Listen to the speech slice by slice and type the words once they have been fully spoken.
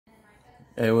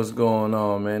Hey, what's going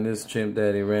on, man? This is Chimp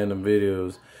Daddy Random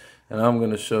Videos, and I'm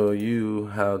going to show you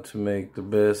how to make the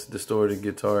best distorted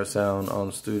guitar sound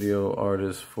on Studio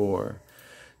Artist 4.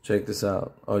 Check this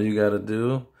out. All you got to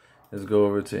do is go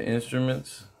over to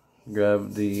Instruments,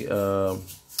 grab the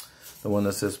one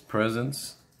that says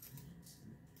Presence,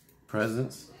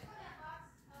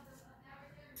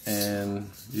 and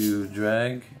you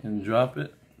drag and drop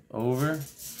it over,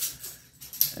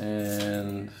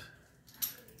 and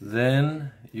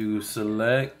then you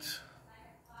select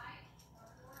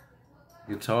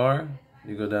guitar,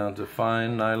 you go down to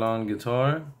fine nylon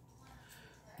guitar,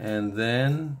 and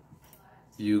then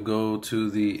you go to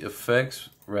the effects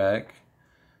rack,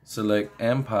 select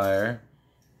Ampire,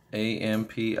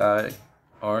 A-M-P-I-R-E,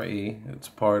 it's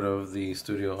part of the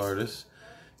Studio Artist.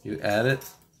 You add it,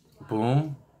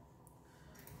 boom,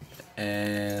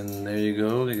 and there you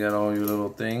go, you got all your little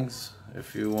things.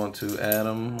 If you want to add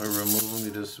them or remove them,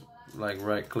 you just like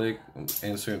right click,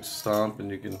 insert stomp,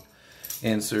 and you can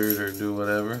insert or do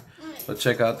whatever. But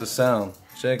check out the sound.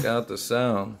 Check out the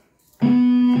sound.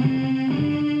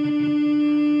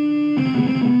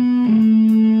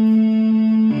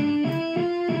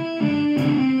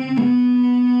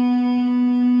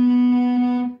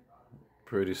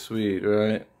 Pretty sweet,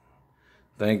 right?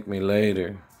 Thank me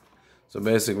later. So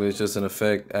basically it's just an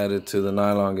effect added to the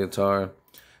nylon guitar.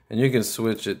 And you can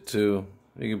switch it too.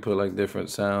 You can put like different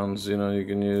sounds, you know, you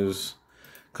can use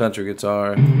country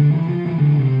guitar,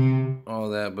 all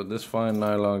that, but this fine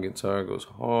nylon guitar goes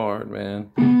hard, man.